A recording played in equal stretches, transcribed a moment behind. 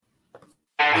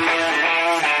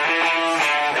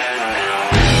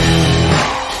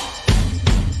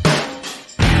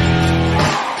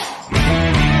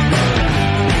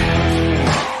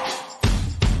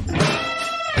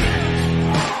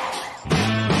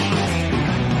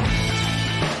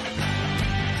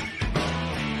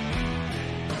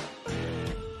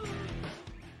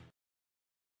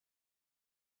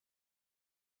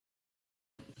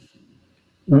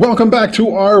Welcome back to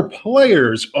our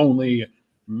Players Only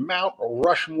Mount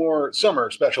Rushmore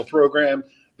Summer Special Program.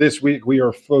 This week we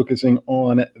are focusing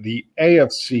on the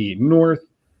AFC North.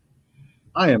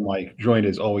 I am Mike, joined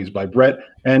as always by Brett,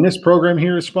 and this program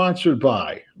here is sponsored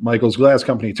by Michael's Glass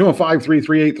Company,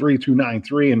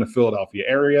 215-338-3293 in the Philadelphia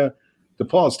area,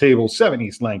 DePaul's Table, 7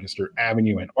 East Lancaster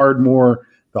Avenue in Ardmore,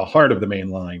 the heart of the main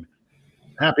line.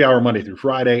 Happy hour Monday through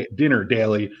Friday, dinner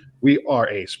daily. We are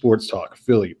a Sports Talk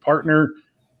Philly partner.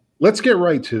 Let's get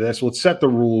right to this. Let's set the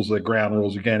rules, the ground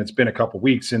rules. Again, it's been a couple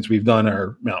weeks since we've done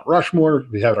our Mount Rushmore.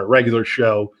 We have our regular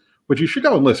show, which you should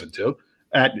go and listen to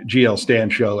at GL Stan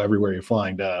Show, everywhere you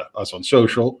find us on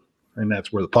social, and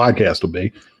that's where the podcast will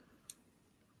be.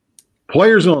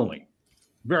 Players only.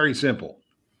 Very simple.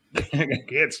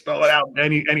 Can't spell it out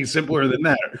any simpler than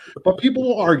that. But people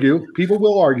will argue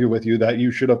with you that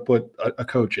you should have put a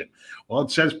coach in. Well,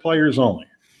 it says players only.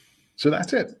 So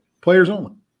that's it. Players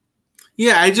only.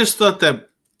 Yeah, I just thought that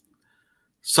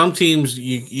some teams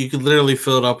you could literally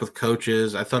fill it up with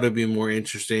coaches. I thought it'd be more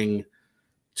interesting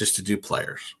just to do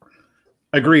players.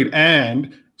 Agreed.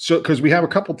 And so because we have a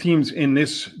couple teams in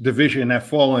this division that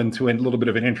fall into a little bit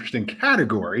of an interesting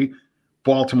category.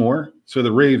 Baltimore, so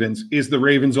the Ravens, is the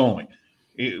Ravens only.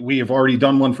 We have already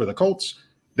done one for the Colts.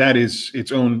 That is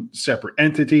its own separate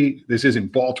entity. This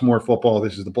isn't Baltimore football.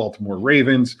 This is the Baltimore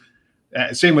Ravens.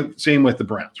 Same with the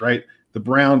Browns, right? The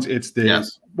Browns, it's the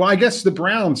yes. Well, I guess the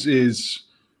Browns is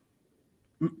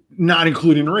not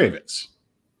including the Ravens.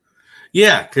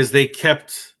 Yeah, because they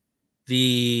kept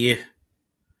the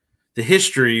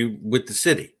history with the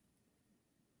city,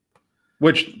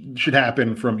 which should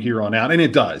happen from here on out, and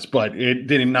it does, but it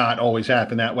did not always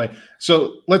happen that way.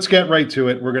 So let's get right to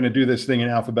it. We're going to do this thing in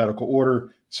alphabetical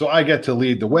order. So I get to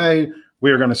lead the way.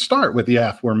 We are going to start with the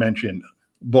aforementioned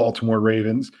Baltimore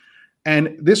Ravens,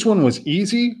 and this one was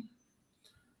easy,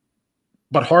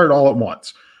 but hard all at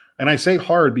once. And I say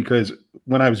hard because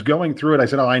when I was going through it, I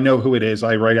said, I know who it is.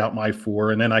 I write out my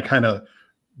four, and then I kind of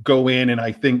go in and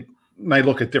I think, and I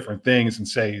look at different things and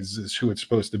say, is this who it's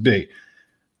supposed to be?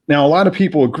 Now, a lot of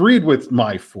people agreed with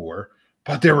my four,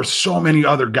 but there were so many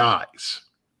other guys.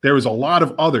 There was a lot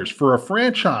of others. For a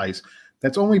franchise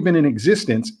that's only been in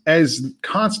existence as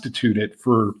constituted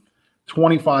for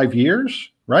 25 years,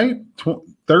 right?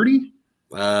 30?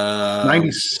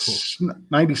 96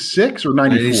 or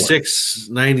 94?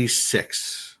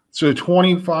 96. So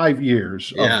 25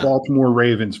 years of Baltimore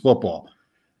Ravens football.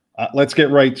 Let's get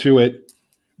right to it.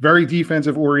 Very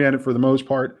defensive oriented for the most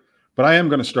part, but I am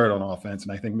going to start on offense,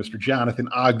 and I think Mr. Jonathan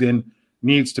Ogden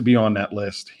needs to be on that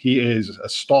list. He is a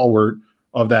stalwart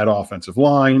of that offensive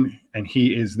line, and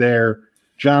he is there.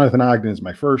 Jonathan Ogden is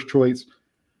my first choice.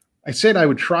 I said I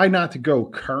would try not to go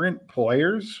current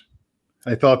players.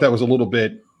 I thought that was a little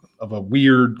bit of a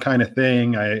weird kind of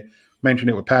thing. I mentioned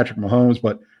it with Patrick Mahomes,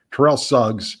 but Terrell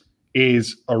Suggs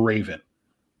is a Raven.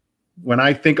 When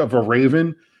I think of a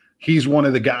Raven, he's one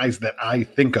of the guys that I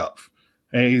think of.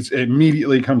 And it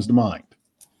immediately comes to mind.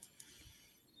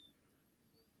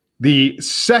 The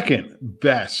second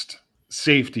best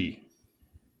safety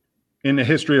in the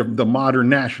history of the modern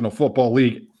National Football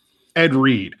League, Ed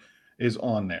Reed, is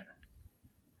on there.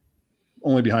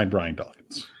 Only behind Brian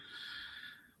Dawkins.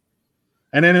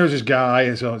 And then there's this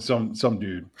guy, some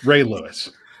dude, Ray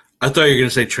Lewis. I thought you were going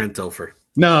to say Trent Dilfer.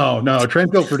 No,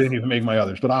 Trent Dilfer didn't even make my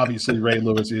others, but obviously Ray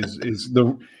Lewis is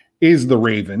the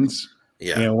Ravens.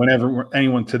 Yeah. You know, whenever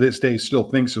anyone to this day still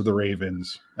thinks of the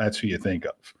Ravens, that's who you think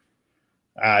of.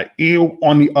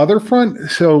 On the other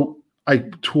front, so I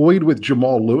toyed with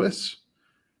Jamal Lewis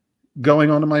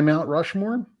going onto my Mount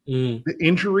Rushmore. The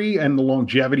injury and the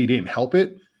longevity didn't help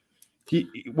it.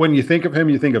 When you think of him,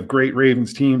 you think of great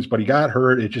Ravens teams, but he got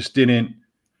hurt. It just didn't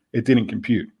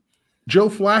compute. Joe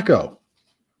Flacco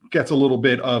gets a little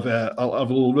bit of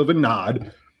a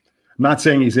nod. I'm not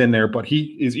saying he's in there, but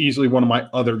he is easily one of my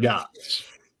other guys.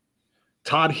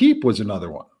 Todd Heap was another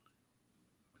one.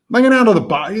 Laying out of the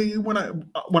body, when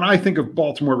I think of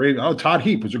Baltimore Ravens, Todd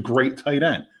Heap was a great tight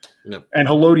end. Yep. And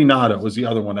Haloti Ngata was the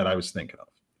other one that I was thinking of.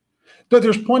 But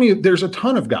there's a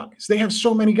ton of guys. They have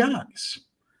so many guys.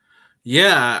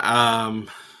 Yeah. I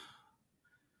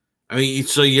mean,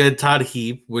 so you had Todd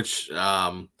Heap, which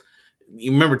you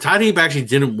remember Todd Heap actually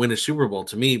didn't win a Super Bowl.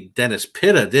 To me, Dennis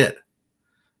Pitta did.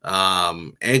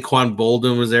 Anquan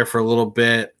Boldin was there for a little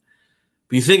bit.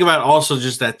 But you think about also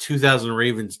just that 2000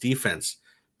 Ravens defense.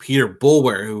 Peter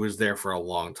Bulwer, who was there for a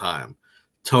long time.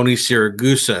 Tony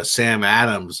Siragusa, Sam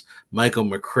Adams, Michael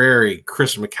McCrary,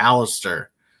 Chris McAllister.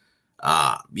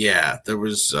 There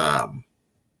was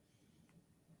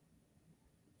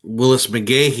Willis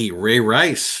McGahee, Ray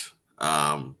Rice.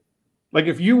 Like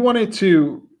if you wanted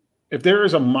to if there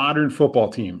is a modern football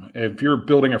team, if you're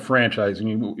building a franchise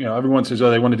and everyone says,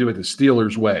 oh, they want to do it the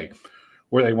Steelers way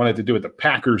or they wanted to do it the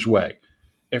Packers way.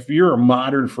 If you're a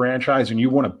modern franchise and you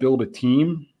want to build a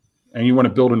team and you want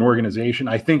to build an organization,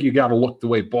 I think you got to look the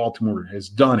way Baltimore has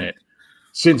done it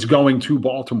since going to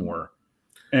Baltimore.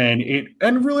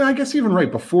 And really, I guess even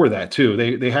right before that too,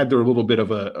 they had their little bit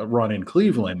of a run in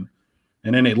Cleveland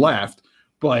and then they left,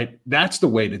 but that's the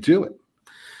way to do it.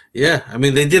 Yeah, I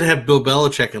mean, they did have Bill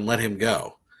Belichick and let him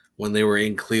go when they were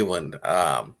in Cleveland.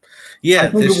 I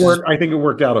think it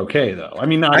worked out okay, though. I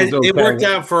mean, it worked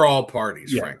out for all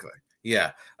parties, yeah. Frankly.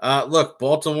 Yeah. Look,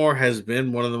 Baltimore has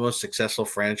been one of the most successful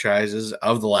franchises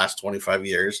of the last 25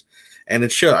 years, and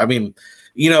it shows. I mean,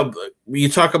 you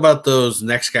talk about those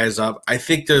next guys up. I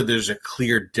think there's a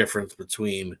clear difference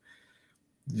between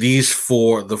the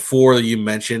four that you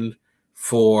mentioned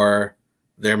for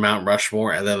their Mount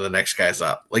Rushmore, and then the next guys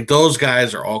up. Like those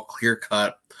guys are all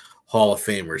clear-cut Hall of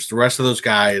Famers. The rest of those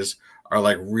guys are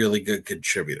like really good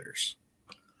contributors.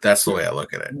 That's the way I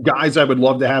look at it. Guys I would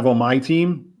love to have on my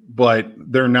team, but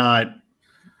they're not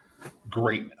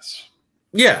greatness.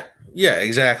 Yeah,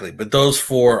 exactly. But those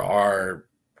four are,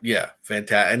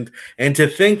 fantastic. And to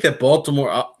think that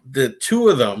Baltimore, the two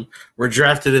of them were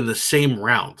drafted in the same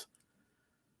round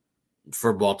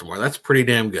for Baltimore, that's pretty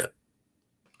damn good.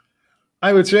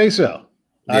 I would say so.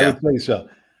 Yeah. I would say so.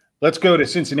 Let's go to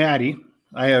Cincinnati.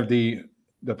 I have the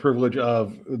privilege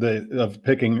of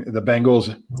picking the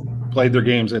Bengals. Played their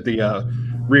games at the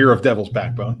rear of Devil's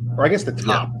Backbone, or I guess the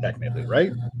top technically,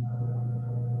 right?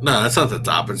 No, that's not the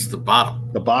top. It's the bottom.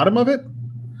 The bottom of it.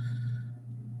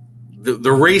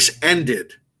 The race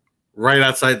ended right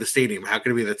outside the stadium. How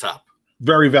can it be the top?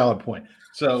 Very valid point.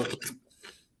 So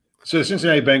the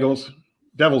Cincinnati Bengals,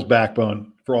 Devil's Backbone.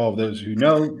 For all of those who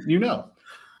know,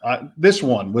 this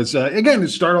one was, again, to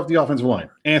start off the offensive line,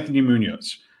 Anthony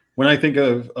Munoz. When I think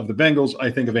of the Bengals,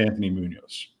 I think of Anthony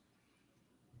Munoz.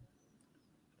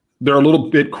 They're a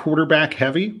little bit quarterback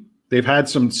heavy. They've had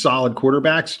some solid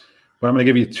quarterbacks, but I'm going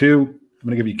to give you two. I'm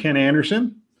going to give you Ken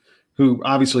Anderson, who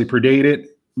obviously predated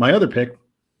my other pick,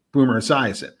 Boomer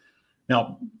Esiason.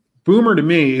 Now, Boomer to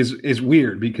me is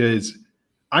weird because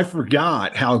I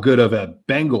forgot how good of a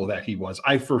Bengal that he was.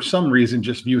 I, for some reason,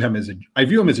 just view him as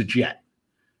a Jet.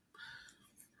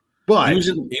 But he was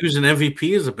an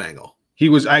MVP as a Bengal. He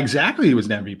was an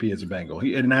MVP as a Bengal,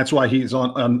 and that's why he's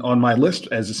on my list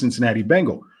as a Cincinnati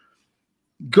Bengal.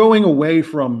 Going away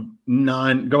from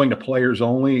going to players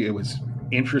only, it was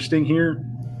interesting here.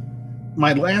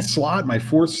 My last slot, my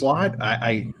fourth slot,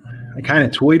 I kind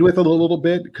of toyed with it a little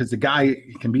bit because the guy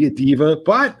can be a diva,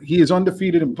 but he is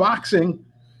undefeated in boxing.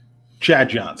 Chad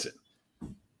Johnson.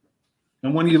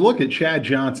 And when you look at Chad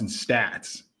Johnson's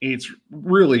stats, it's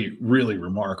really, really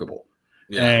remarkable.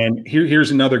 Yeah. And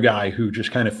here's another guy who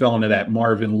just kind of fell into that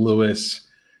Marvin Lewis,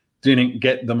 didn't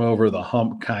get them over the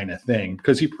hump kind of thing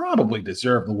because he probably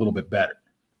deserved a little bit better.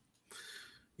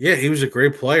 Yeah, he was a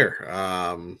great player.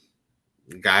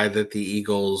 Guy that the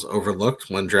Eagles overlooked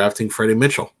when drafting Freddie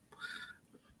Mitchell.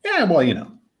 Yeah, well,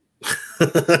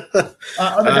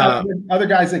 other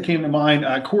guys that came to mind,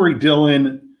 Corey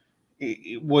Dillon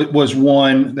was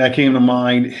one that came to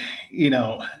mind.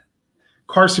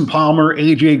 Carson Palmer,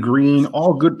 AJ Green,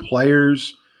 all good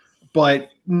players,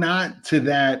 but not to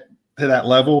that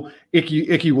level.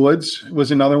 Icky Woods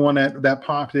was another one that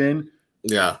popped in.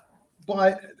 Yeah,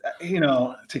 but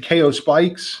Takeo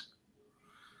Spikes,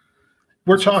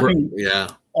 we're talking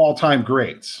all-time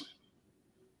greats,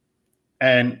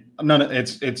 and none of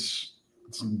it's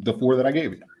the four that I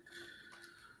gave you.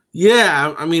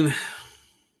 Yeah, I mean,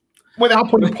 without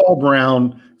putting Paul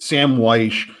Brown, Sam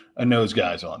Weish, and those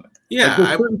guys on it. Yeah,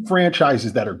 there's certain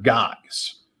franchises that are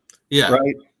guys. Yeah,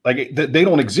 right. Like they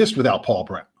don't exist without Paul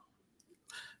Brown.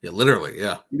 Yeah, literally.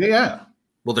 Yeah. Yeah.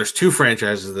 Well, there's two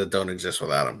franchises that don't exist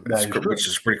without him, which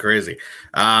is pretty crazy.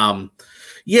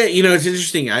 It's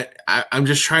interesting. I'm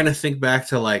just trying to think back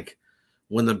to like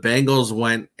when the Bengals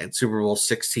went at Super Bowl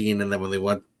 16 and then when they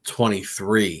went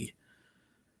 23,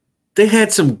 they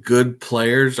had some good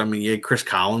players. I mean, you had Chris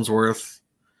Collinsworth,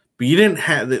 but you didn't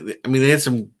have – they had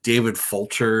some David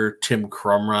Fulcher, Tim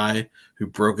Krumrie, who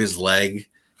broke his leg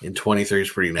in 23 is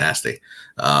pretty nasty.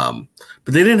 But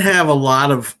they didn't have a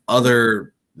lot of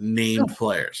other named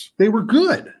players. They were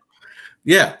good.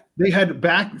 Yeah. They had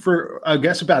back for, I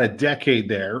guess, about a decade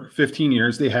there, 15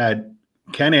 years, they had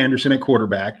Ken Anderson at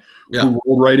quarterback, who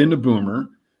rolled right into Boomer.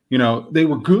 They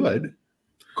were good.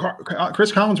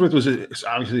 Chris Collinsworth was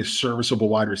obviously a serviceable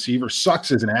wide receiver,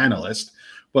 sucks as an analyst,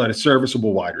 but a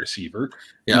serviceable wide receiver.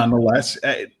 Yeah. Nonetheless,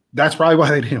 that's probably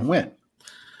why they didn't win.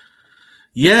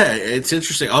 Yeah, it's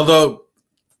interesting. Although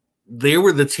they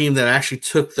were the team that actually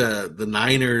took the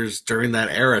Niners during that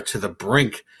era to the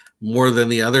brink more than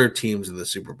the other teams in the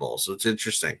Super Bowl. So it's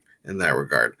interesting in that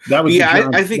regard. That was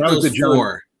I think those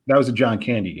four. That was a John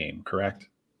Candy game, correct?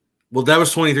 Well, that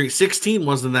was 23. 16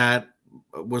 wasn't that?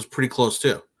 Was pretty close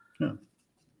too. Yeah.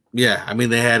 Yeah, I mean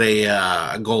they had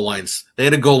a goal line. They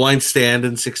had a goal line stand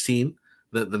in 16.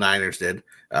 The Niners did,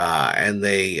 and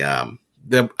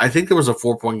I think there was a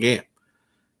 4-point game,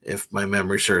 if my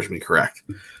memory serves me correct.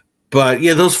 But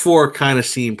yeah, those four kind of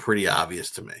seem pretty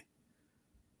obvious to me.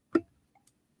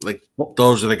 Like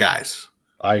those are the guys.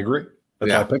 I agree.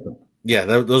 That's why I picked them. Yeah,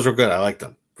 those are good. I like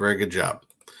them. Very good job.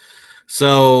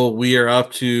 So we are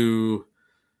up to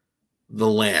the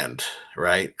land,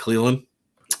 right? Cleveland.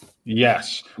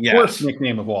 Yes. Worst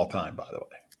nickname of all time, by the way.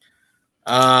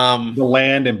 The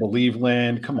land and believe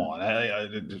land. Come on.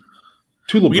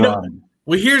 To LeBron.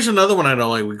 Well, here's another one I don't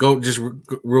like. We go just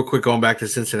real quick going back to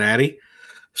Cincinnati.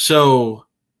 So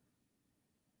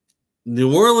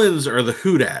New Orleans are the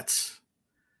Hoodats,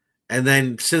 and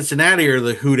then Cincinnati are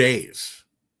the Hoodays.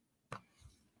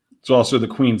 It's also the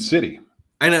Queen City.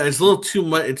 I know it's a little too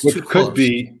much. It's too close.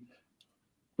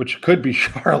 Which could be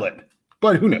Charlotte,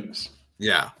 but who knows?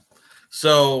 Yeah.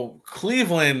 So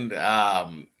Cleveland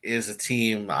is a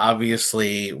team,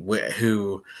 obviously,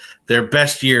 who their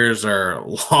best years are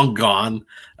long gone.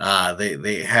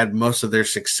 They had most of their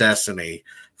success in a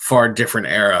far different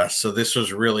era, so this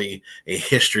was really a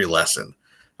history lesson.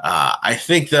 I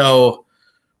think, though,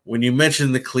 when you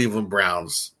mention the Cleveland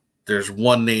Browns, there's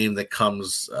one name that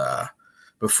comes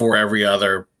before every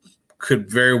other. Could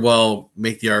very well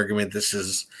make the argument this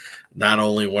is not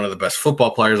only one of the best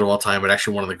football players of all time, but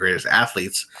actually one of the greatest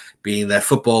athletes, being that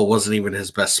football wasn't even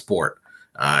his best sport.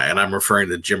 And I'm referring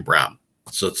to Jim Brown.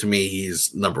 So to me,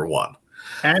 he's number one.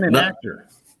 And an actor.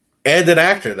 And an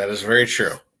actor. That is very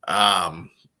true.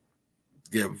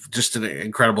 Just an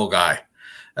incredible guy.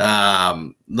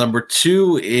 Number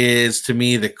two is, to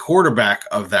me, the quarterback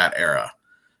of that era,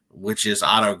 which is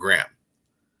Otto Graham.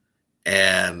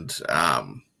 And,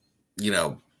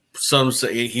 some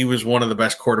say he was one of the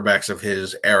best quarterbacks of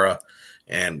his era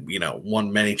and,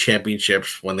 won many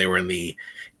championships when they were in the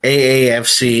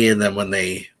AAFC and then when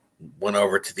they went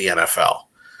over to the NFL.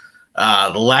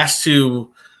 The last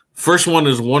two, first one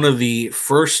is one of the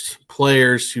first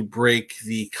players to break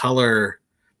the color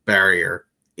barrier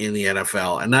in the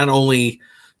NFL. And not only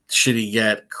should he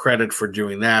get credit for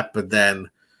doing that, but then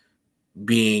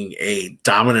being a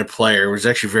dominant player. It was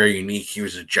actually very unique. He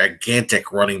was a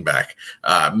gigantic running back,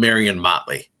 Marion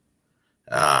Motley,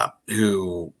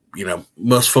 who,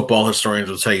 most football historians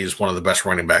will tell you is one of the best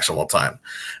running backs of all time.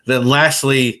 Then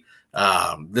lastly,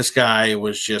 this guy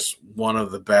was just one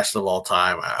of the best of all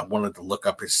time. I wanted to look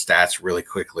up his stats really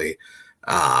quickly.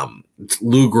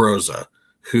 Lou Groza,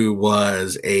 who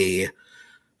was a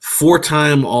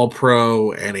 4-time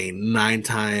All-Pro and a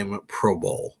 9-time Pro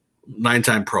Bowler.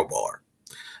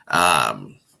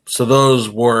 So those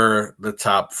were the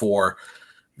top four.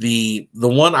 The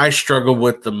one I struggled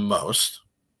with the most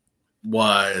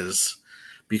was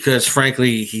because,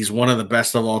 frankly, he's one of the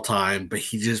best of all time, but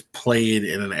he just played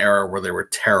in an era where they were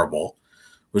terrible,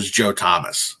 was Joe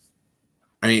Thomas.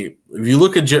 I mean, if you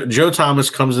look at Joe Thomas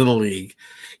comes in the league,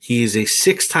 he's a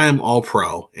 6-time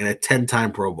All-Pro and a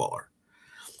 10-time Pro Bowler.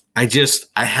 I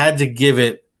had to give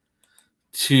it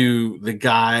to the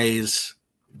guys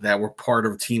that were part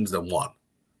of teams that won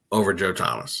over Joe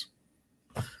Thomas.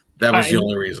 That was the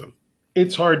only reason.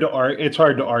 It's hard to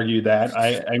argue that.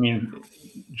 I mean,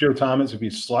 Joe Thomas, if you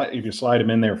slide him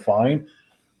in there, fine.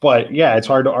 But yeah, it's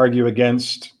hard to argue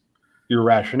against your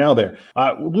rationale there.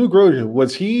 Lou Groza,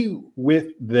 was he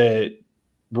with the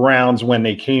Browns when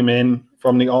they came in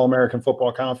from the All-American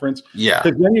Football Conference? Yeah.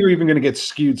 Because then you're even going to get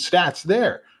skewed stats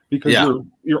there because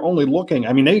you're only looking.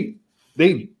 I mean,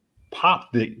 they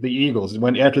popped the Eagles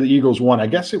after the Eagles won. I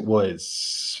guess it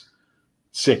was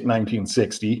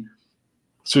 1960.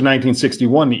 So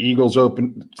 1961, the Eagles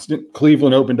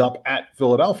Cleveland opened up at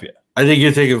Philadelphia. I think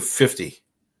you're thinking 50.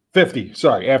 50,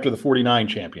 sorry, after the 49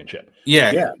 championship.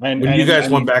 Yeah. And you guys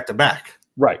won back to back.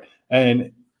 Right.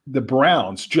 And the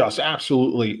Browns just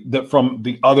absolutely, from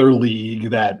the other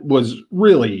league that wasn't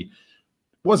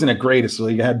a greatest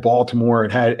league. It had Baltimore,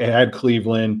 it had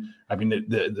Cleveland. I mean,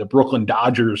 the Brooklyn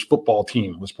Dodgers football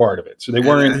team was part of it. So they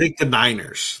weren't. I think the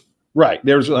Niners. Right.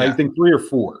 There's, I think, 3 or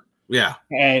 4. Yeah.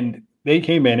 And they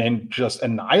came in and just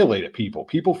annihilated people.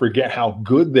 People forget how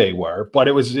good they were, but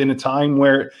it was in a time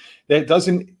where that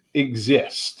doesn't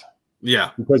exist.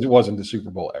 Yeah. Because it wasn't the Super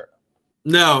Bowl era.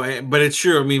 No, but it's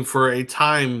true. I mean, for a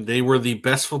time, they were the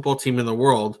best football team in the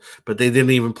world, but they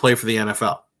didn't even play for the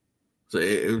NFL. So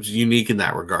it was unique in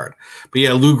that regard. But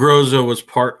yeah, Lou Groza was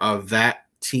part of that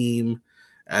team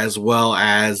as well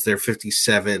as their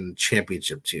 57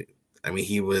 championship team. I mean,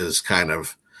 he was kind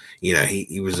of,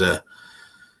 he was a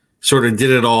sort of did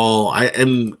it all.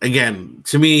 And again,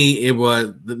 to me, it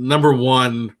was the number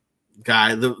one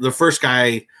guy, the first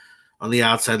guy on the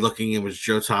outside looking in was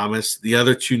Joe Thomas. The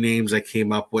other two names I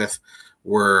came up with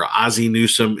were Ozzie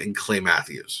Newsome and Clay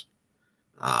Matthews.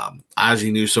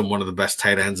 Ozzie Newsome, one of the best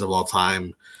tight ends of all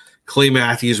time. Clay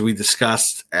Matthews, we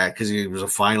discussed because he was a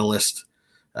finalist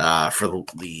for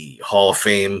the Hall of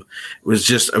Fame. Was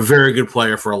just a very good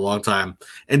player for a long time.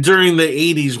 And during the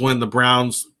 80s, when the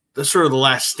Browns, the sort of the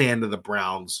last stand of the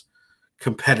Browns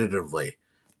competitively,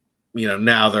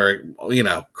 now they're,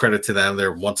 credit to them,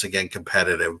 they're once again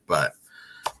competitive. But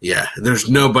yeah, there's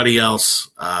nobody else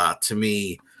to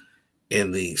me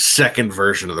in the second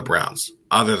version of the Browns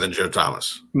other than Joe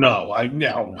Thomas. No.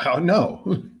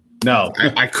 No,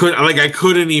 I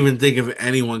couldn't even think of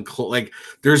anyone like.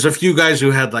 There's a few guys who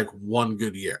had like one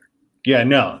good year. Yeah,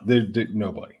 no,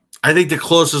 nobody. I think the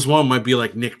closest one might be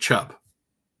like Nick Chubb.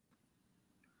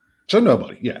 So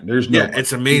nobody. Yeah, there's nobody. Yeah,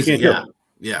 it's amazing.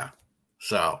 Yeah.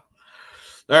 So, all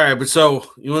right, but so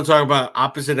you want to talk about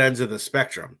opposite ends of the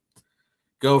spectrum?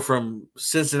 Go from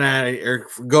Cincinnati or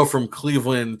go from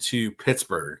Cleveland to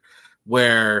Pittsburgh,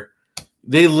 where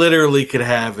they literally could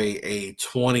have a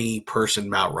 20-person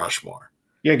Mount Rushmore.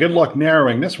 Yeah, good luck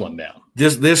narrowing this one down.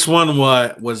 This one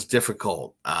was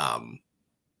difficult.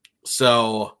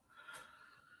 So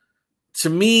to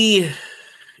me,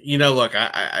 look,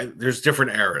 I there's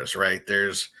different eras, right?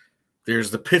 There's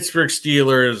the Pittsburgh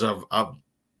Steelers of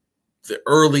the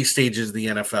early stages of the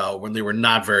NFL when they were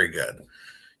not very good.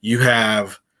 You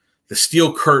have the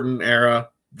Steel Curtain era,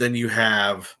 then you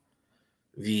have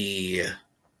the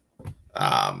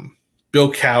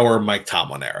Bill Cowher, Mike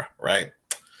Tomlin era, right?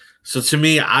 So to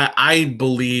me, I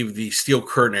believe the Steel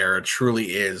Curtain era truly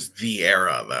is the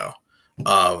era, though,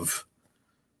 of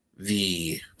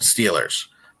the Steelers.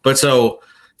 But so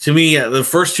to me, the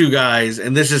first two guys,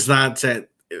 and this is not to,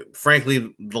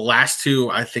 frankly, the last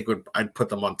two, I think I'd put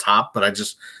them on top, but I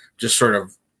just sort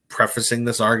of prefacing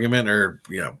this argument or,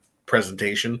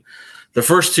 presentation. The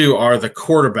first two are the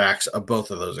quarterbacks of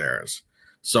both of those eras.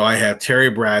 So I have Terry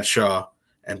Bradshaw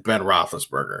and Ben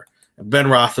Roethlisberger. And Ben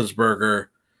Roethlisberger,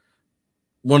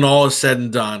 when all is said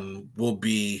and done, will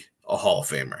be a Hall of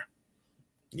Famer.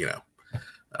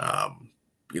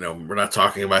 We're not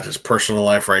talking about his personal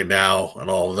life right now and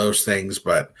all of those things,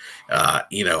 but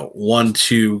 1,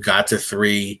 2, got to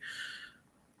 3.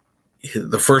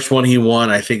 The first one he won,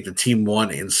 I think the team won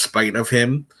in spite of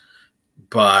him.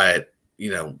 But,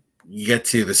 you get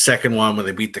to the second one when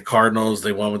they beat the Cardinals,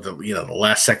 they won with the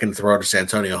last second throw to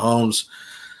Santonio Holmes.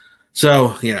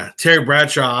 So, Terry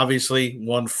Bradshaw obviously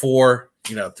won 4.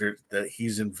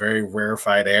 He's in very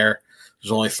rarefied air.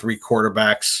 There's only 3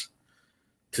 quarterbacks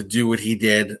to do what he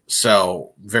did.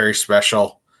 So very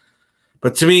special.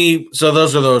 But to me, so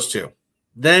those are those two.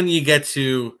 Then you get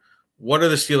to what are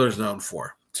the Steelers known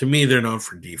for? To me, they're known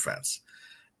for defense.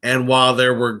 And while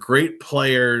there were great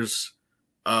players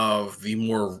of the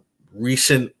more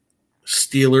recent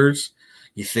Steelers,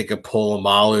 you think of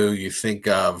Polamalu, you think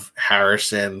of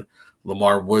Harrison,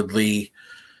 Lamar Woodley,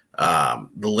 the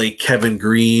late Kevin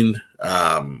Green,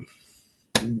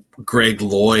 Greg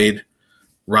Lloyd,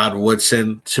 Rod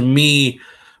Woodson. To me,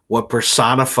 what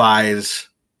personifies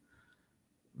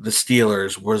the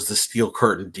Steelers was the Steel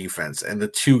Curtain defense. And the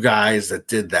two guys that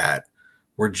did that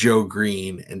were Joe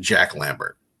Green and Jack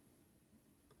Lambert.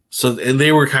 So, and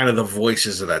they were kind of the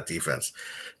voices of that defense.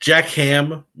 Jack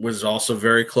Ham was also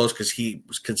very close because he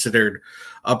was considered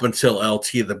up until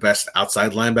LT the best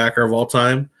outside linebacker of all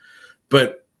time.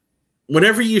 But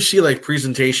whenever you see like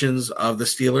presentations of the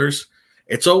Steelers,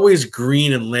 it's always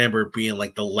Green and Lambert being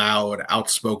like the loud,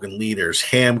 outspoken leaders.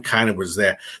 Ham kind of was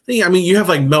there. I mean, you have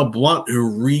like Mel Blount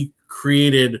who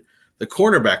recreated the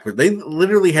cornerback, but they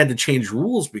literally had to change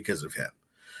rules because of him.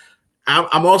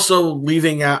 I'm also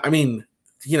leaving out, I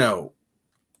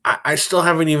still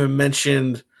haven't even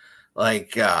mentioned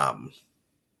like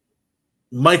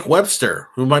Mike Webster,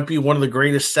 who might be one of the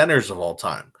greatest centers of all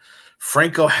time.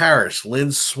 Franco Harris,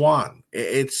 Lynn Swann.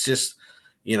 It's just,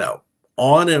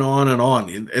 on and on and on.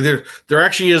 And there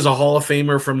actually is a Hall of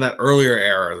Famer from that earlier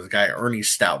era, the guy Ernie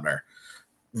Stoutner.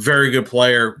 Very good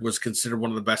player, was considered one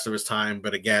of the best of his time,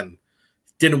 but again,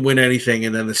 didn't win anything,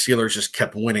 and then the Steelers just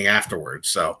kept winning afterwards.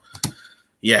 So,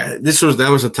 yeah, that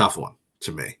was a tough one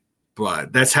to me.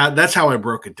 But that's how I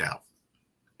broke it down.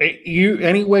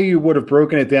 Any way you would have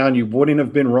broken it down, you wouldn't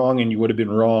have been wrong, and you would have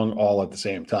been wrong all at the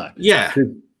same time. Yeah.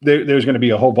 there's going to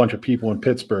be a whole bunch of people in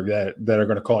Pittsburgh that are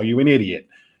going to call you an idiot,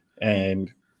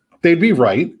 and they'd be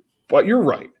right, but you're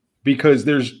right because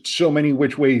there's so many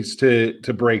which ways to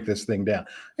break this thing down.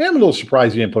 And I'm a little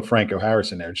surprised you didn't put Franco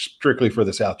Harris in there strictly for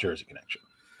the South Jersey connection.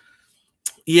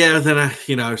 Yeah, then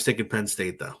I was thinking Penn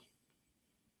State though.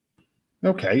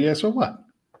 Okay, yeah, so what?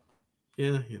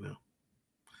 Yeah,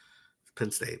 Penn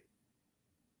State.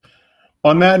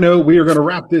 On that note, we are going to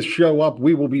wrap this show up.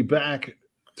 We will be back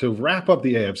to wrap up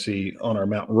the AFC on our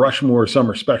Mount Rushmore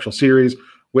Summer Special Series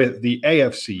with the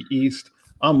AFC East.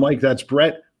 I'm Mike, that's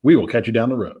Brett. We will catch you down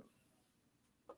the road.